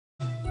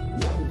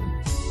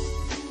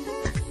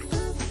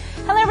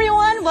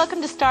everyone.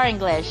 Welcome to Star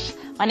English.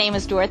 My name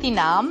is Dorothy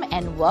Nam,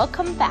 and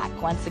welcome back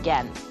once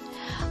again.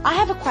 I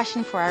have a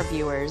question for our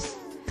viewers.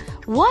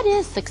 What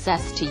is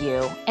success to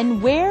you,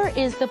 and where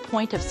is the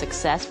point of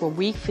success where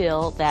we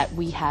feel that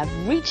we have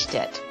reached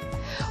it?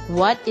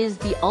 What is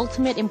the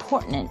ultimate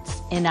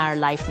importance in our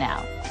life now?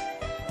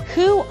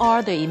 Who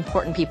are the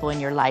important people in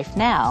your life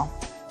now?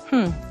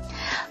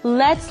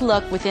 Let's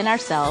look within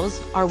ourselves.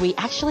 Are we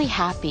actually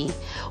happy,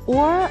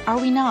 or are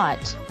we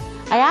not?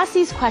 I ask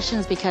these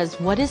questions because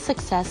what is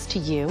success to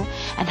you,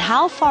 and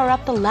how far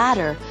up the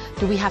ladder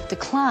do we have to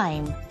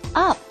climb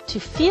up to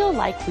feel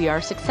like we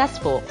are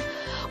successful?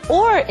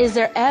 Or is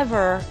there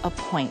ever a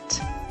point?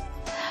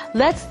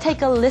 Let's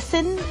take a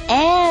listen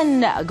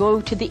and go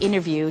to the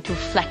interview to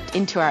reflect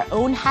into our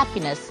own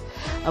happiness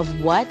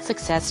of what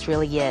success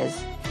really is.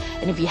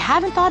 And if you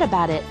haven't thought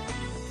about it,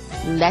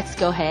 let's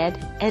go ahead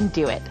and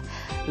do it.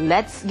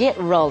 Let's get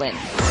rolling.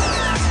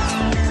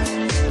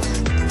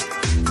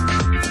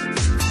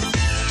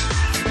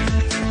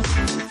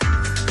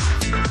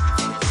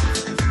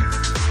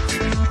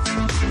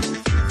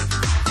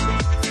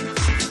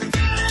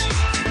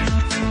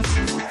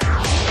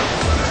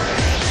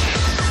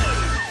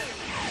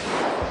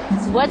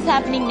 What's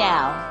happening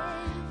now?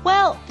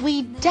 Well,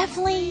 we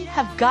definitely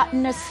have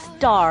gotten a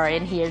star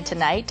in here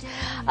tonight.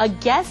 A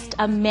guest,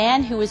 a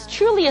man who is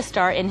truly a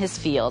star in his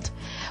field.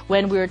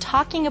 When we were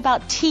talking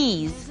about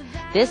teas,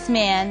 this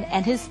man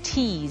and his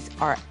teas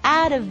are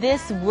out of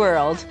this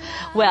world.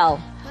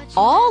 Well,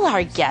 all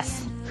our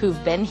guests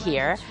who've been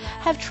here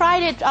have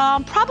tried it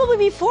probably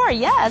before,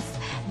 yes.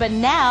 But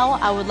now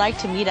I would like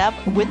to meet up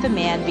with the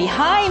man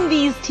behind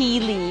these tea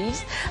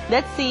leaves.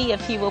 Let's see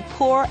if he will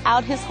pour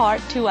out his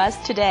heart to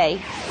us today.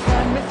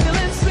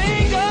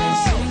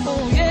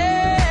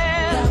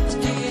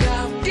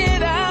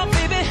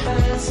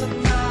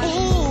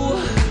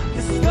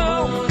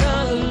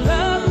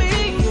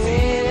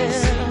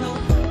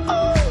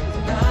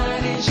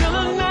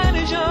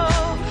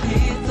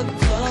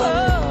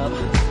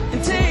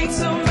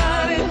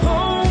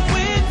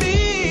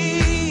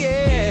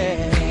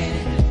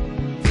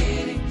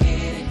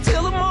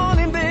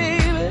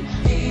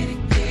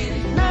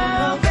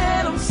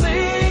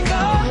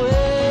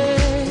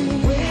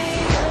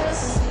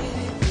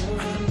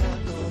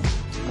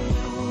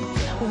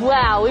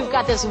 Wow, we've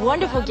got this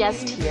wonderful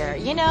guest here.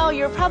 You know,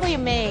 you're probably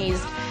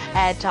amazed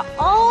at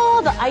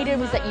all the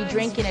items that you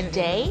drink in a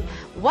day.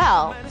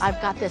 Well,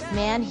 I've got this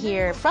man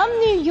here from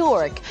New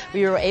York.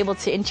 We were able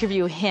to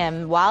interview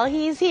him while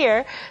he's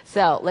here.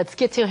 So let's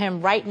get to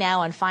him right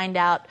now and find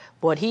out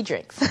what he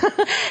drinks.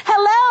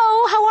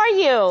 Hello, how are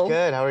you?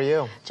 Good, how are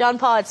you? John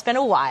Paul, it's been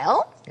a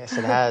while. Yes,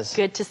 it has.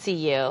 Good to see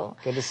you.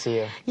 Good to see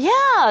you.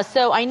 Yeah,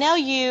 so I know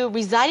you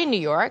reside in New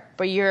York,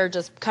 but you're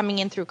just coming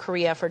in through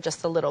Korea for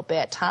just a little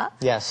bit, huh?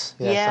 Yes,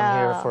 I'm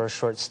here for a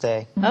short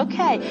stay.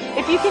 Okay,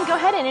 if you can go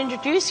ahead and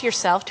introduce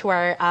yourself to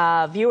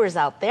our viewers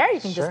out there.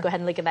 You can Sure. just go ahead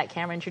and look at that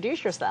camera and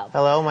introduce yourself.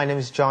 Hello, my name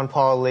is John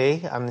Paul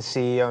Lee. I'm the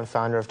CEO and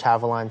founder of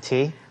Tavalon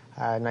Tea.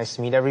 Nice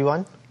to meet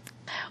everyone.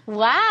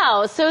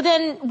 Wow, so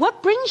then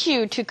what brings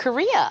you to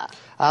Korea?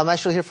 I'm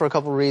actually here for a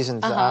couple of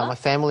reasons. My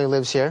family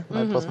lives here.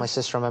 Both my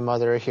sister and my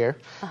mother are here.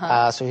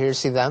 So here to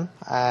see them.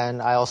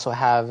 And I also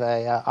have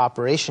a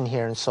operation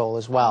here in Seoul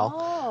as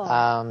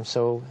well.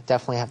 So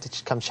definitely have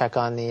to come check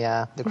on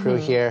the crew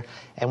here.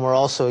 And we're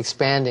also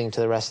expanding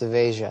to the rest of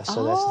Asia.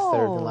 So that's the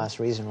third and last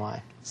reason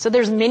why. So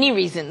there's many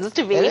reasons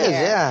to be It here. is,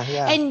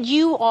 yeah. And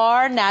you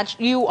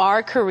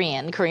are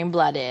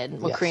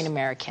Korean-blooded, or Yes.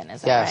 Korean-American,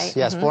 is that right?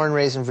 Yes, born and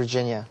raised in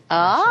Virginia.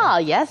 Ah,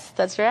 yes,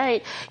 that's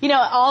right. You know,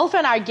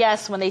 often our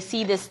guests, when they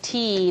see this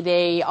tea,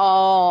 they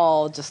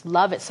all just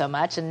love it so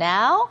much. And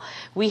now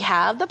we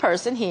have the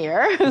person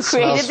here who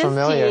created this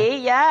familiar. tea.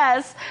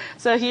 Yes.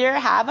 So here,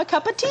 have a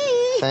cup of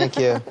tea. Thank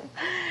you.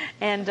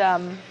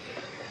 And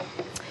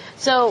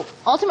so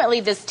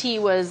ultimately, this tea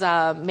was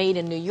made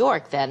in New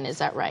York. Then, is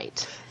that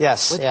right?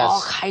 Yes. With yes.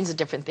 all kinds of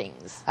different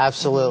things.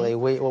 Absolutely.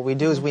 What we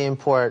do is we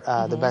import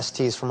the best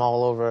teas from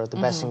all over, the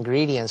best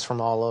ingredients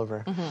from all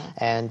over,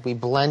 and we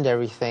blend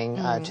everything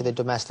to the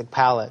domestic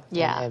palate.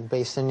 Yeah. And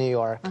based in New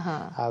York,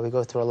 we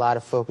go through a lot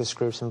of focus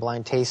groups and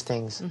blind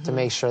tastings to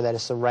make sure that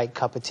it's the right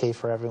cup of tea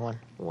for everyone.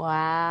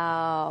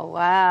 Wow,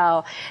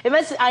 wow. It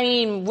must, I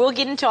mean, we'll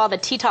get into all the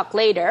tea talk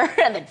later,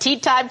 and the tea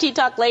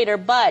talk later,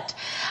 but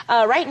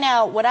right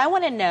now, what I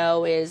want to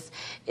know is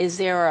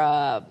there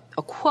a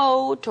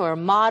quote or a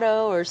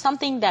motto or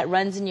something that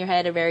runs in your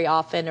head very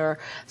often, or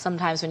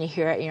sometimes when you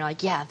hear it, you're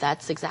like, yeah,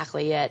 that's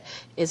exactly it.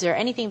 Is there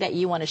anything that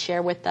you want to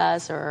share with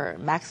us, or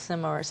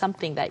maxim, or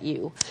something that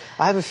you...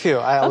 I have a few.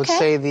 I would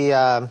say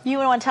the... You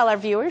want to tell our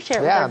viewers, share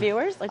it with our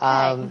viewers?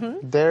 Okay.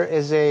 There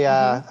is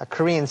a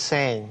Korean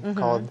saying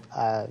called,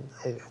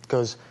 it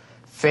goes,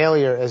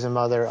 failure is a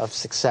mother of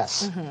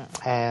success.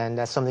 And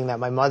that's something that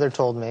my mother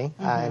told me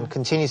and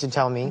continues to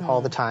tell me all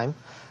the time.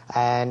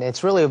 And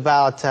it's really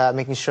about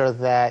making sure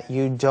that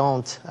you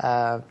don't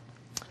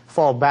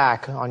fall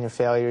back on your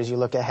failures. You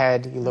look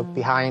ahead, you look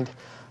behind,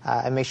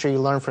 and make sure you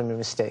learn from your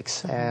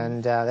mistakes.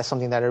 And that's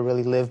something that I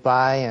really live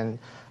by. And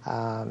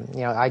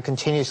I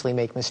continuously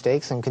make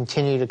mistakes and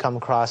continue to come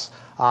across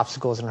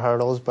obstacles and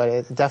hurdles, but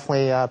it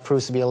definitely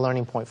proves to be a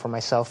learning point for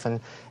myself, and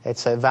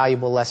it's a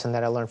valuable lesson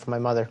that I learned from my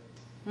mother.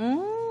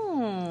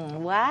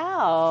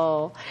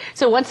 Wow.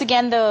 So once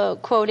again, the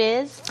quote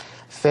is?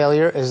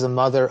 Failure is the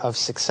mother of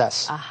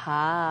success.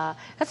 Aha.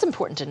 That's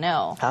important to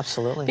know.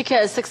 Absolutely.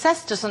 Because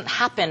success doesn't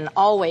happen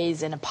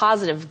always in a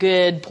positive,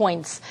 good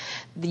points.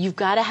 You've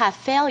got to have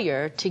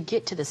failure to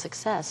get to the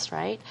success,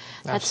 right?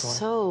 That's Absolutely.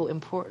 so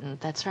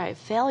important. That's right.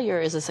 Failure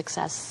is a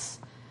success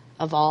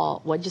of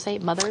all. What did you say?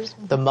 Mothers?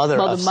 The mother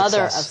of the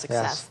mother success. of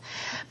success. Yes.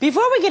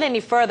 Before we get any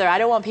further, I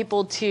don't want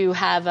people to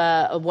have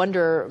a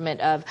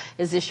wonderment of,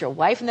 is this your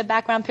wife in the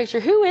background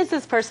picture? Who is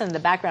this person in the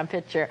background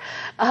picture?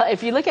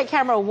 If you look at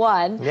camera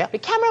one,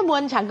 camera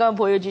one 잠깐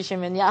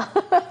보여주시면요.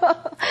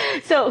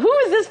 So who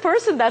is this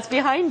person that's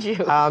behind you?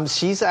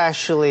 She's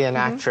actually an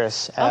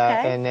actress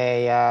in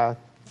a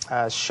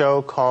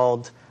show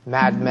called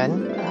Mad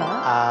Men,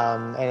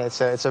 and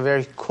it's a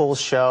very cool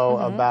show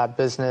about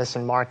business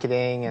and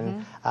marketing,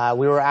 and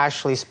we were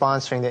actually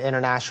sponsoring the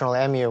International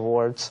Emmy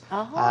Awards, so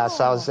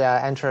I was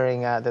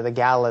entering the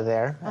gala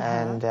there,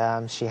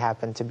 and she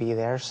happened to be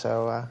there,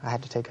 so I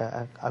had to take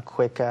a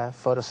quick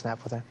photo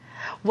snap with her.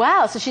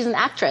 Wow, so she's an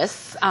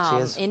actress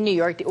in New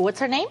York. What's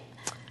her name?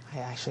 I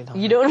actually don't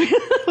know. You don't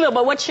know,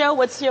 but what show?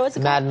 What show is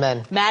it called? Mad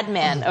Men. Mad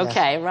Men,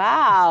 okay,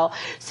 wow.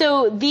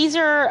 So these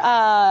are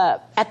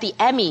at the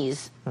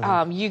Emmys.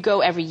 You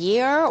go every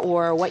year,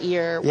 or what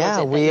year was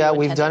it?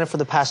 We've done it for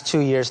the past 2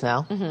 years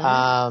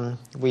now.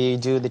 We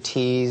do the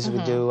teas,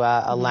 we do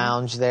a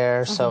lounge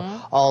there. So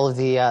all of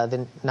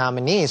the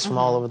nominees from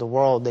all over the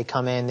world, they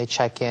come in, they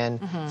check in.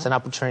 It's an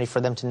opportunity for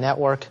them to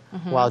network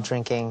while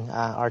drinking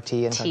our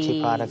tea and our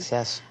tea products.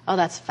 Yes. Oh,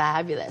 that's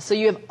fabulous. So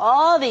you have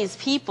all these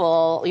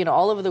people,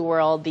 all over the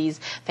world, these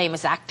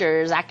famous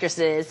actors,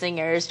 actresses,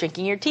 singers,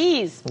 drinking your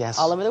teas. Yes.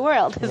 All over the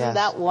world. Isn't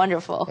that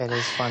wonderful? It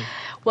is fun.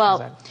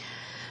 Well,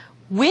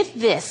 with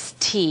this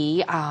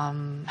tea,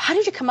 how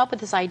did you come up with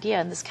this idea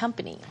and this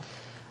company?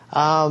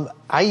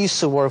 I used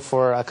to work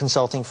for a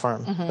consulting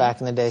firm back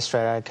in the day,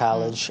 straight out of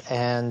college,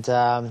 and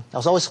I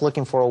was always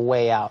looking for a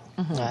way out.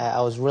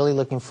 I was really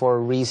looking for a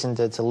reason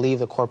to leave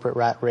the corporate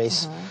rat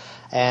race.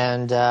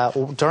 And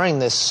during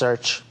this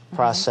search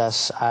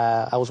process,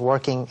 I was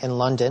working in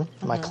London.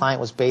 My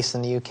client was based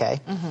in the UK.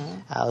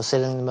 I was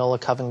sitting in the middle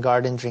of Covent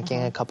Garden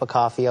drinking a cup of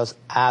coffee. I was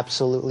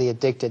absolutely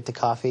addicted to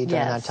coffee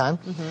during that time.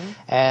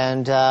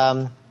 And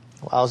I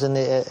was in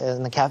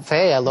the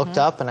cafe. I looked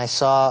up and I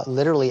saw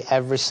literally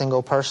every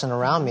single person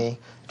around me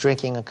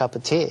drinking a cup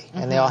of tea,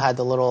 and they all had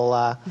the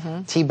little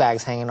tea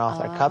bags hanging off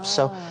their cups.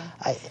 So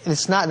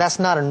that's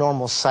not a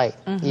normal sight,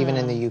 even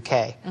in the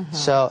UK.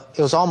 So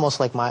it was almost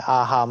like my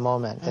aha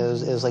moment. It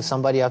was like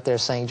somebody up there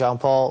saying, John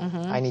Paul,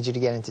 I need you to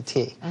get into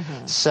tea.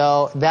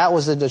 So that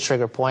was the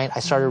trigger point. I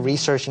started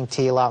researching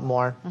tea a lot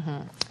more,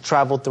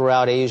 traveled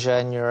throughout Asia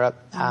and Europe,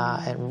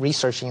 and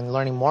researching and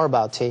learning more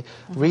about tea,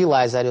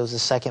 realized that it was the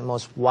second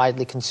most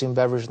widely consumed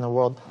beverage in the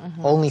world,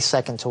 only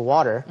second to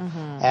water,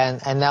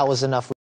 and that was enough